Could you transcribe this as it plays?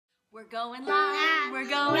We're going live, we're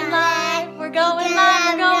going live, we're going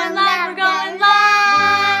live, we're going live, we're going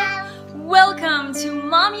live! Welcome to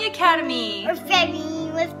Mommy Academy! We're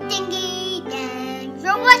filming with Tankie and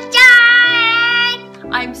Robot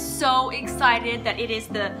Time! I'm so excited that it is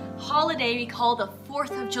the holiday we call the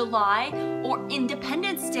 4th of July or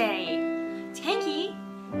Independence Day. Tankie,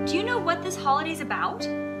 do you know what this holiday is about?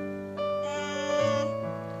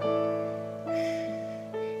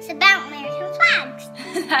 It's about American flags.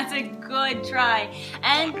 That's a good try.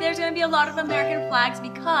 And there's going to be a lot of American flags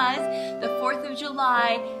because the 4th of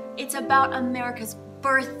July, it's about America's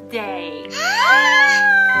birthday. I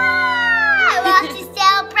want to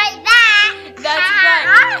celebrate that. That's right.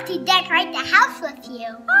 I want to decorate the house with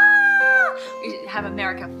you. We have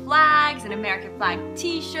American flags and American flag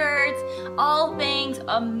t-shirts, all things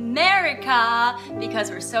America, because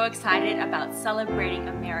we're so excited about celebrating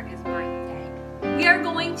America's birthday. We are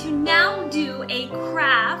going to now do a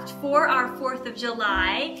craft for our 4th of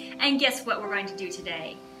July, and guess what we're going to do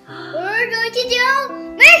today? We're going to do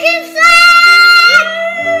American flag!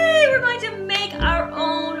 Yay! We're going to make our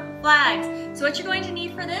own flags. So what you're going to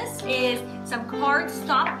need for this is some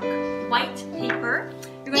cardstock white paper.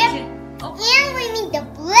 You're going to, and we need the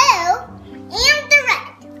blue and the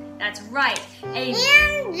red. That's right. And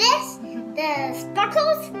this, the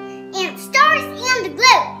sparkles and stars and the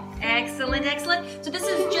glue. Excellent, excellent. So this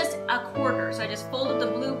is just a quarter. So I just folded the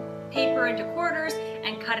blue paper into quarters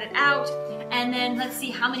and cut it out. And then let's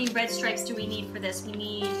see, how many red stripes do we need for this? We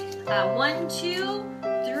need 1, 2,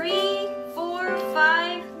 3, 4,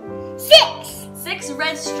 5, 6. 6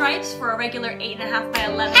 red stripes for a regular 8.5 by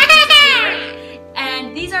 11 piece of paper.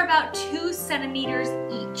 And these are about 2 centimeters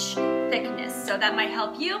each thickness. So that might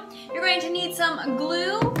help you. You're going to need some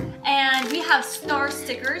glue. And we have star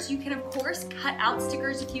stickers. You can, of course, cut out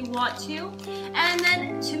stickers if you want to. And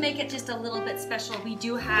then to make it just a little bit special, we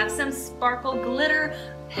do have some sparkle glitter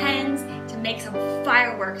pens to make some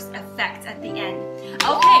fireworks effects at the end.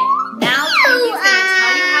 Okay, now Tankie's going to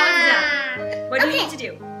tell you how it's done. What do you need to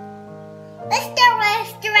do? Let's start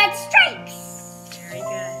with the red stripes. Very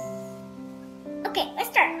good. Okay, let's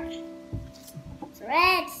start.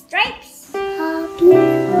 Red stripes. How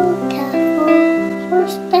beautiful for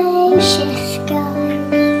spacious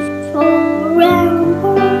skies, for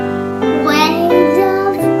rainbow waves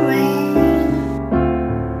of grain,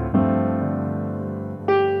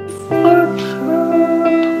 for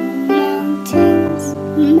purple mountains,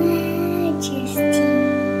 majesty,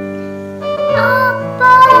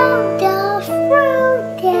 above the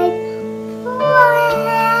fruited plain.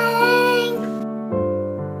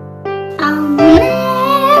 America,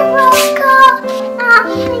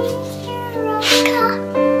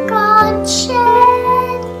 God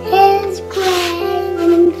shed His grace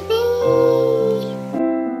on thee,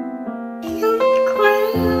 and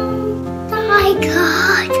crowned thy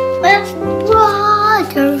God with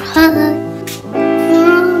brotherhood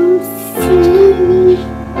from sea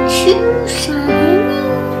to shining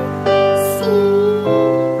sea.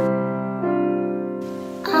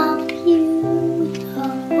 How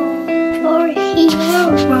beautiful for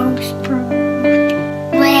heroes birth,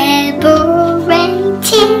 liberating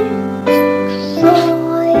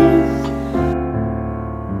voice,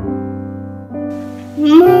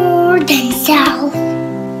 more than self,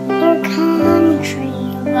 their country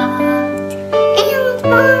loved, and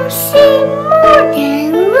mercy more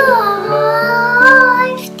than life.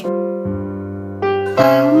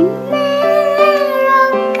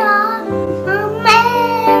 America,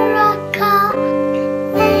 America,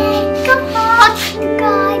 thank God,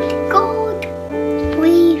 God, gold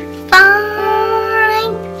we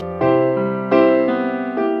find.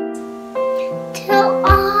 To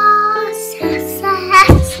all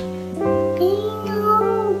success be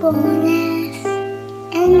nobleness,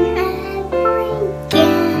 and every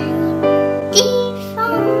gain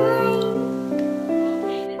divine.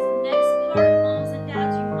 Okay, this next part, moms and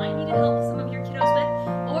dads, you might need to help some of your kiddos with.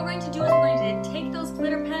 What we're going to do is we're going to take those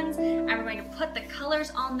glitter pens and we're going to put the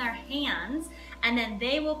colors on their hands, and then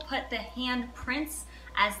they will put the hand prints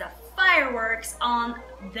as the fireworks on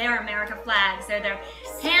their America flags. They're their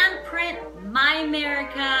handprint My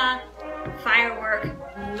America firework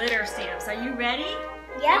glitter stamps. Are you ready?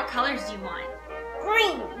 Yep. What colors do you want?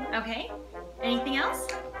 Green. Okay. Anything else?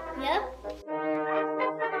 Yep.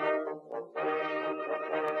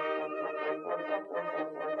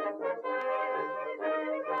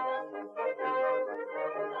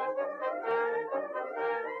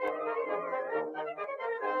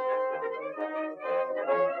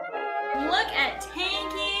 Look at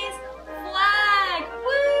Tankie's flag!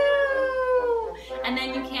 Woo! And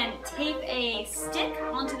then you can tape a stick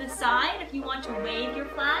onto the side if you want to wave your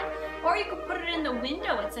flag, or you could put it in the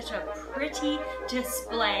window. It's such a pretty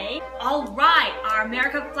display. All right, our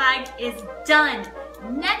America flag is done.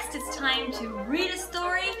 Next, it's time to read a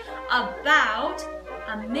story about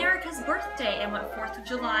America's birthday and what 4th of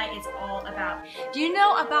July is all about. Do you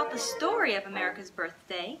know about the story of America's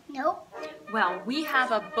birthday? Nope. Well, we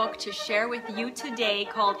have a book to share with you today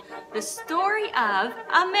called The Story of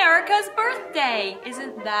America's Birthday.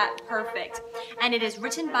 Isn't that perfect? And it is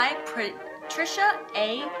written by Patricia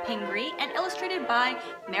A. Pingree and illustrated by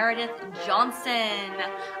Meredith Johnson.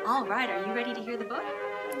 All right, are you ready to hear the book?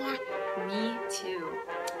 Yeah. Me too.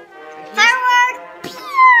 Firework! Pew!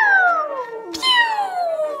 Pew!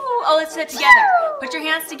 Oh, let's do it together. Put your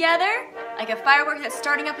hands together like a firework that's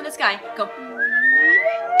starting up in the sky. Go.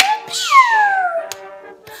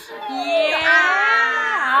 Yeah!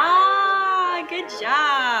 Ah, good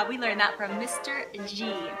job. We learned that from Mr.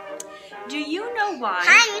 G. Do you know why?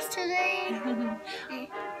 Hi, Mr. G.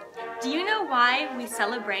 Do you know why we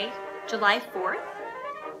celebrate July 4th?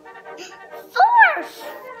 4th!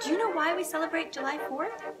 Do you know why we celebrate July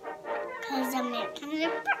 4th? Because America's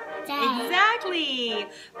birthday. Exactly!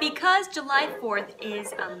 Because July 4th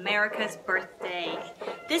is America's birthday.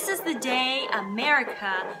 This is the day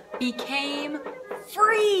America became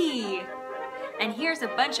free. And here's a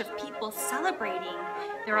bunch of people celebrating.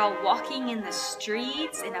 They're all walking in the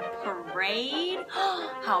streets in a parade.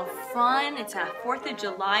 How fun! It's a 4th of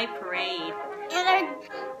July parade.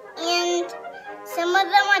 And some of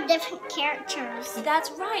them are different characters. That's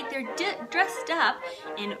right. They're dressed up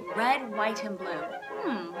in red, white, and blue.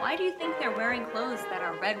 Why do you think they're wearing clothes that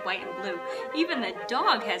are red, white, and blue? Even the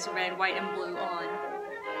dog has red, white, and blue on.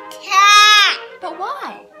 Cat! But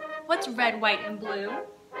why? What's red, white, and blue?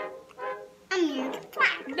 American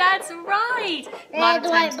flag. That's right. Red,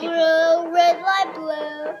 white, blue. Red, white,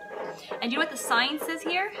 blue. And you know what the sign says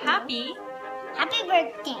here? Happy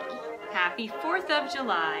birthday. Happy 4th of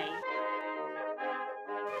July.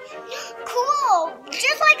 Cool!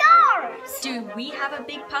 Just like ours! Do we have a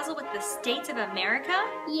big puzzle with the states of America?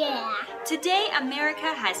 Yeah. Today,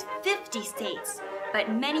 America has 50 states, but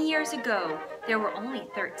many years ago, there were only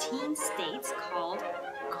 13 states called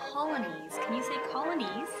colonies. Can you say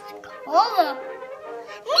colonies?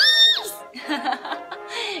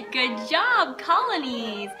 Good job,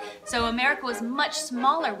 colonies. So America was much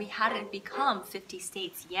smaller. We hadn't become 50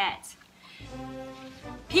 states yet.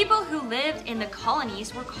 People who lived in the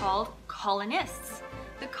colonies were called colonists.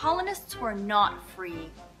 The colonists were not free.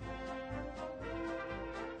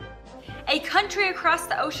 A country across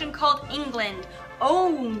the ocean called England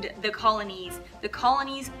owned the colonies. The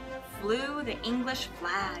colonies flew the English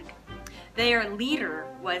flag. Their leader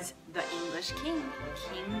was the English king,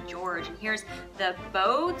 King George. And here's the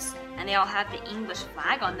boats, and they all have the English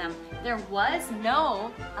flag on them. There was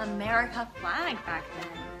no America flag back then.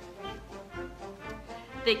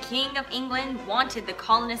 The King of England wanted the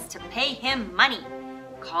colonists to pay him money,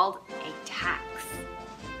 called a tax.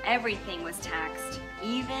 Everything was taxed,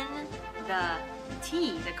 even the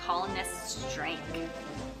tea the colonists drank.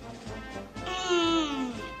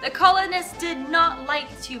 The colonists did not like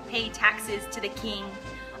to pay taxes to the king.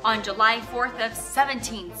 On July 4th of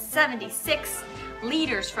 1776,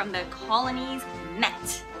 leaders from the colonies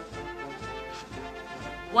met.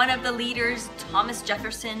 One of the leaders, Thomas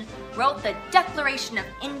Jefferson, wrote the Declaration of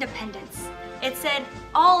Independence. It said,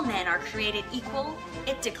 all men are created equal.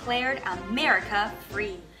 It declared America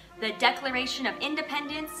free. The Declaration of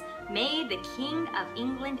Independence made the King of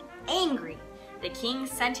England angry. The king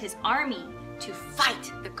sent his army to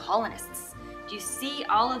fight the colonists. Do you see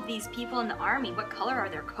all of these people in the army? What color are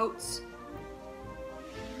their coats?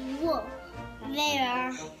 Whoa, they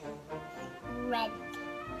are red.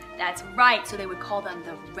 That's right, so they would call them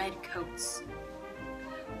the Redcoats.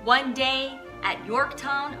 One day at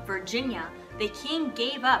Yorktown, Virginia, the king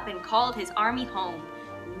gave up and called his army home.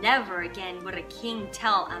 Never again would a king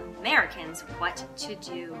tell Americans what to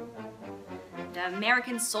do. The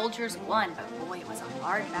American soldiers won, but boy, it was a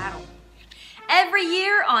hard battle. Every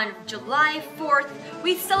year on July 4th,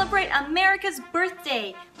 we celebrate America's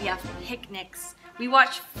birthday. We have picnics. We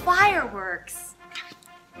watch fireworks.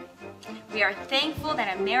 We are thankful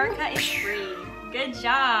that America is free. Good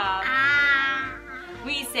job.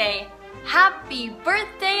 We say, Happy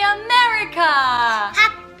Birthday, America!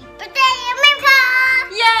 Happy birthday, America!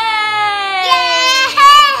 Yay!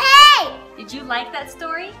 Yay! Did you like that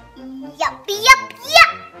story? Yup, yup,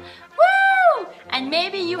 yup! Woo! And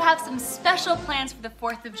maybe you have some special plans for the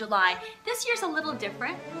 4th of July. This year's a little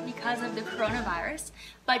different because of the coronavirus,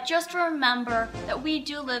 but just remember that we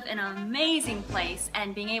do live in an amazing place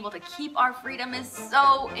and being able to keep our freedom is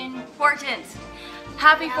so important.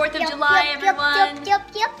 Happy 4th of July, everyone.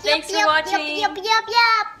 Thanks for watching.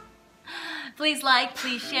 Please like,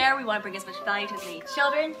 please share. We want to bring as much value to as many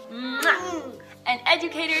children and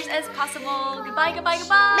educators as possible. Goodbye, goodbye,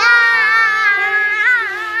 goodbye. Bye.